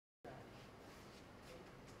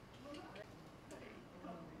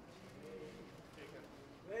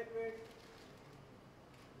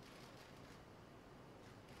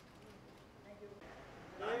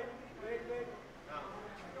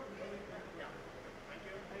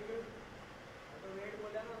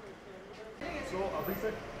अभी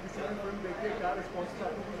तक किसी ने फिल्म देखी है, क्या रिस्पॉन्स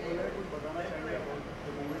आपको कुछ मिला है, कुछ बताना चाहेंगे अबाउट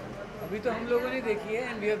द मूवी? अभी तो हम लोगों ने देखी है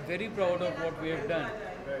and we are very proud of what we have done.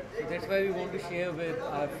 So that's why we want to share with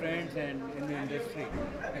our friends and in the industry,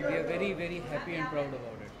 and we are very very happy and proud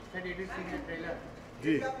about it. Sir, did you see the trailer?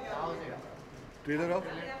 Ji How was it? Trailer of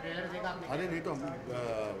trailer देखा आपने? अरे नहीं तो हम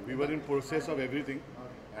we were in process of everything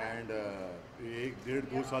and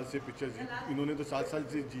 1-1.5-2 साल से picture जी, इन्होंने तो 7 साल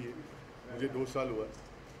से जी है, मुझे 2 साल हुआ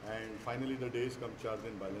एंड फाइनली द डेज कम 4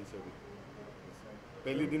 दिन बैलेंस है अभी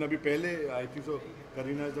पहले दिन अभी पहले I think so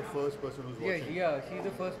Kareena is the first person who is watching She is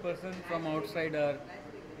the first person from outside our.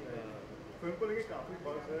 Film को लेके काफी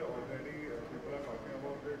बuzz है already, people are talking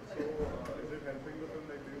about it, so is it helping the film,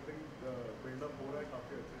 like do you think buildup हो रहा है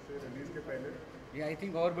काफी अच्छे से रिलीज के पहले? आई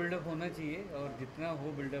थिंक और बिल्डअप होना चाहिए, और जितना हो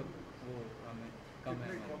बिल्डअप वो हमें कम है.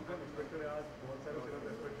 कौन कौन एक्सपेक्टेड है? आज बहुत सारे फिल्म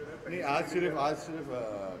एक्सपेक्टेड है नहीं आज सिर्फ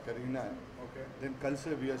करीना है. ओके देन कल से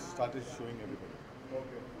we are started showing everybody.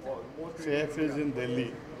 Okay almost Saif is in Delhi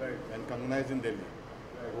and Kangana is in Delhi.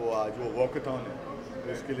 वो आज वो वॉकथॉन है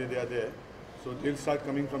तो इसके लिए दे आते हैं, सो दिल स्टार्ट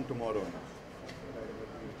कमिंग फ्रॉम टुमारो.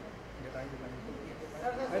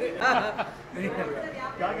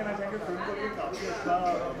 क्या कहना चाहेंगे? फिल्म को लेके काफी अच्छा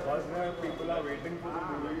बuzz है, people are waiting for the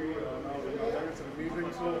movie now it's releasing,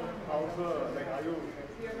 so how the like are you,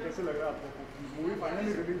 कैसे लग रहा है आपको मूवी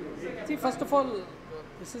फाइनली रिलीज हो रही है? See, first of all,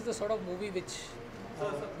 this is the sort of movie which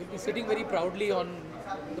will be sitting very proudly on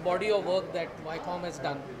the body of work that Viacom has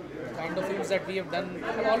done. The kind of films that we have done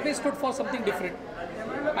have always stood for something different.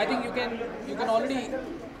 I think you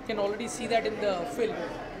can already see that in the film.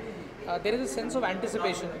 There is a sense of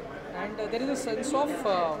anticipation, and there is a sense of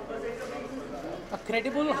a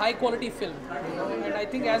credible, high-quality film. And I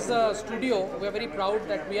think as a studio, we are very proud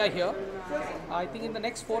that we are here. I think in the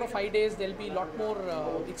next 4 or 5 days, there will be a lot more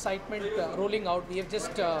excitement rolling out. We have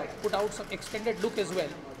just put out some extended look as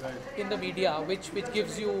well in the media, which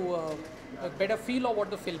gives you a better feel of what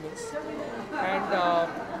the film is. And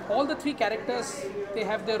all the 3 characters, they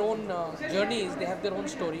have their own journeys, they have their own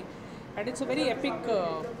story. And it's a very epic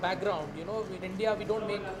background. In India, we don't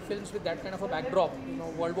make films with that kind of a backdrop.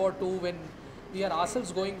 World War II, when we are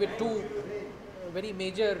ourselves going with 2 very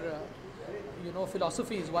major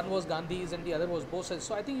philosophies. One was Gandhi's and the other was Bose's.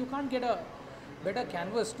 So I think you can't get a better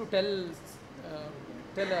canvas to tell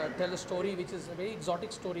a story which is a very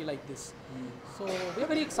exotic story like this. So we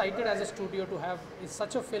are very excited as a studio to have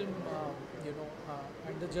such a film,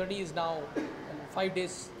 and the journey is now 5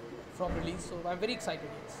 days from release. So I'm very excited.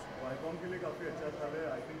 Yes. Viacom के लिए काफी अच्छा साल है.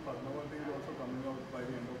 I think Padmavat is also coming out by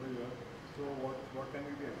the end of the year. So what can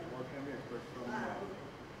we expect from that?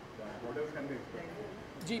 What else can we expect?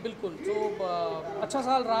 जी बिल्कुल. तो अच्छा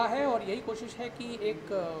साल रहा है, और यही कोशिश है कि एक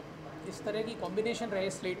इस तरह की कॉम्बिनेशन रहे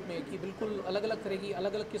स्लेट में, कि बिल्कुल अलग अलग तरह की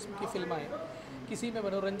अलग अलग किस्म की फिल्म आए. किसी में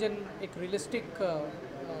मनोरंजन एक रियलिस्टिक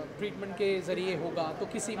ट्रीटमेंट के ज़रिए होगा, तो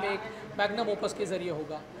किसी में एक मैग्नम ओपस के ज़रिए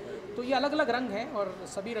होगा. तो ये अलग अलग रंग हैं, और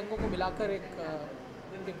सभी रंगों को मिलाकर एक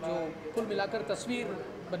जो कुल मिलाकर तस्वीर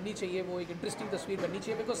बननी चाहिए, वो एक इंटरेस्टिंग तस्वीर बननी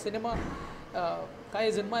चाहिए. बिकॉज सिनेमा का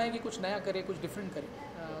ये जिम्मा है कि कुछ नया करे, कुछ डिफरेंट करे.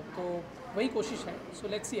 तो वही कोशिश है. So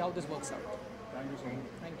let's see how this works out. Thank you so much.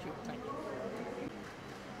 Thank you.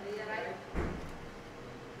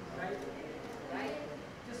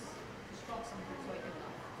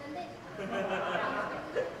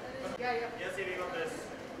 Yes, we got this.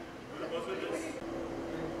 We'll go with this.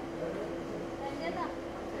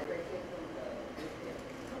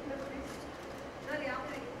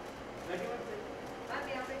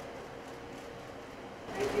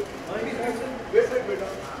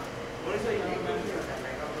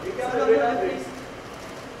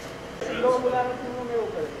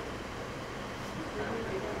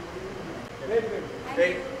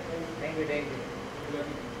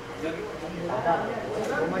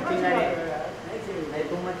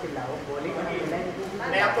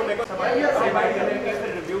 नहीं आपको मेरे को समझ बाइट करके फिर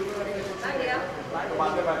रिव्यू तो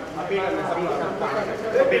बाद में अभी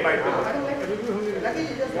अभी बाइट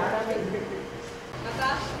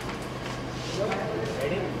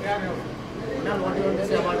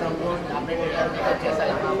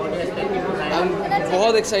I'm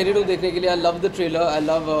बहुत excited हूँ देखने के लिए. I love the trailer. I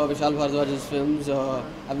love Vishal Bhardwaj's films.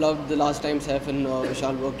 I've loved the last time Saif and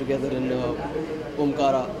Vishal worked together in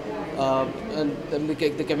Omkara. And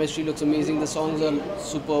the chemistry looks amazing. The songs are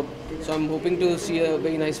superb. So I'm hoping to see a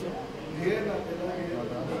very nice film.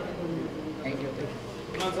 Thank you.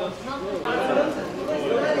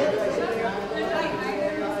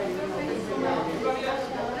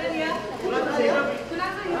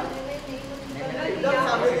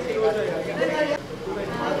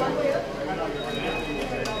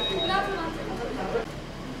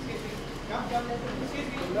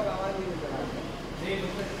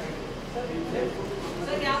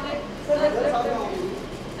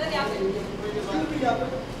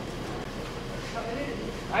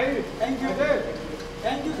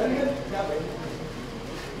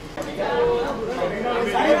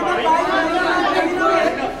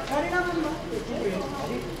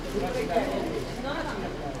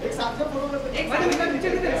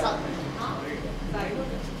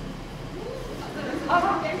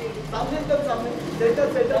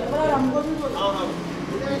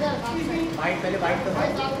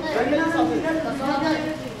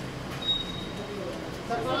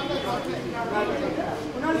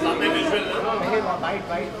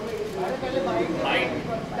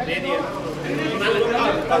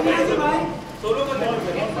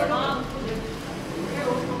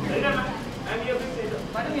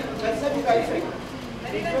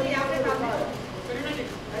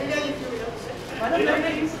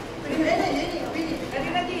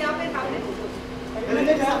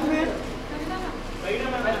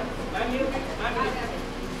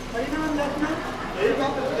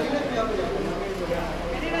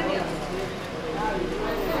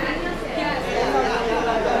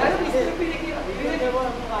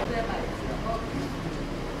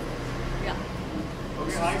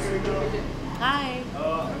 Okay, hi Kareena. Hi.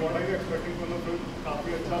 What are you expecting from the film?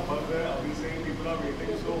 काफी अच्छा buzz है अभी से people are waiting.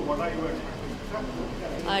 So what are you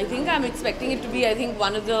expecting? I think I'm expecting it to be, I think,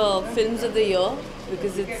 one of the films of the year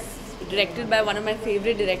because it's directed by one of my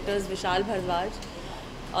favorite directors, Vishal Bhardwaj,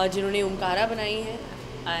 जिन्होंने ओमकारा बनाई है.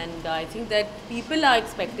 And I think that people are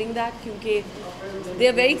expecting that क्योंकि they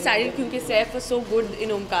are very excited क्योंकि Saif was so good in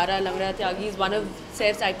Omkara. Langra Tyagi is one of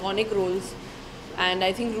Saif's iconic roles. And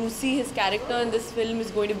I think Rusi, his character in this film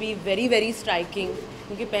is going to be very, very striking.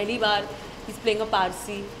 क्योंकि पहली बार he's playing a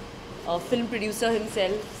Parsi, a film producer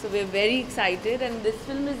himself. So we're very excited and this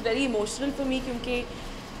film is very emotional for me क्योंकि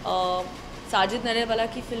Sajid Nadiadwala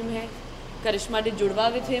की film है. Karishma did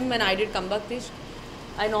Judwa with him and I did Kambak Tishk.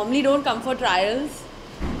 I normally don't come for trials.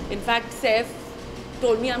 In fact, Saif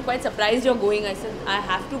told me, I'm quite surprised you're going. I said, I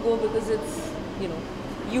have to go because it's, you know,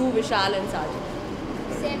 you, Vishal and Sajid.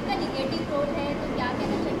 Saif का negative role है तो क्या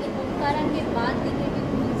कहना चाहिए ओमकारा के बाद negative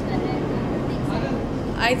roles कर रहे हैं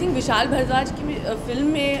I think Vishal Bhardwaj की फिल्म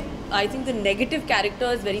में I think the negative character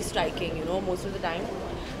is very striking, you know, most of the time.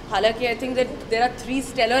 हालांकि I think that there are 3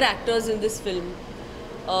 stellar actors in this film,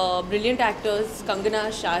 brilliant actors, Kangana,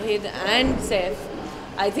 Shahid and Saif.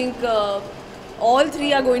 I think all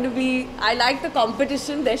 3 are going to be. I like the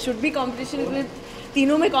competition. There should be competition. इसमें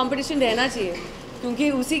तीनों में competition रहना चाहिए. क्योंकि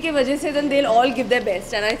उसी के वजह से then they'll all give their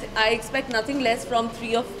best and I expect nothing less from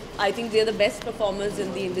 3 of I think they're the best performers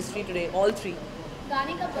in the industry today, all 3.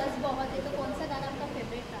 गाने का बज़ बहुत है तो कौन सा गाना आपका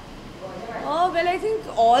फेवरेट था? Oh well, I think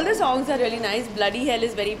all the songs are really nice. Bloody Hell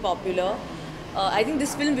is very popular. I think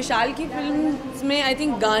this film, Vishal की films में I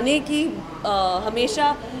think गाने की हमेशा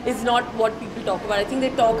is not what people talk about. I think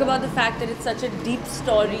they talk about the fact that it's such a deep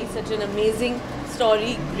story, such an amazing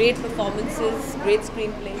story, great performances, great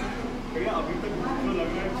screenplay. Yeah, अभी तक जो लग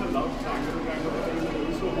रहा है it's a love triangle kind of a thing.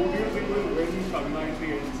 So who do you think will win Kareena in the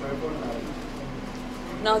end, Saif or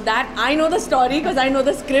Nadiadwala? Now that I know the story because I know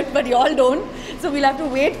the script, but you all don't. So we'll have to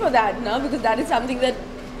wait for that now because that is something that,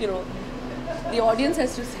 you know, the audience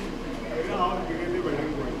has to see. How is the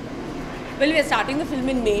wedding going? Well, we are starting the film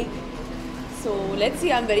in May. So let's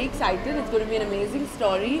see, I'm very excited. It's going to be an amazing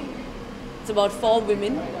story. It's about 4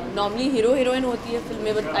 women. Normally hero-heroine होती है film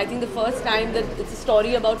में, but I think the first time that it's a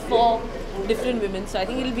story about 4 different women. So I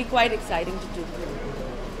think it'll be quite exciting to do.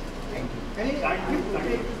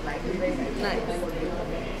 Nice.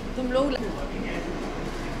 तुम लोग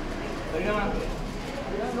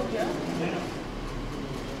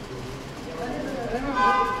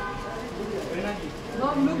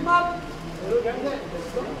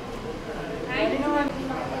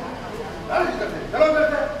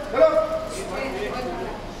Hello.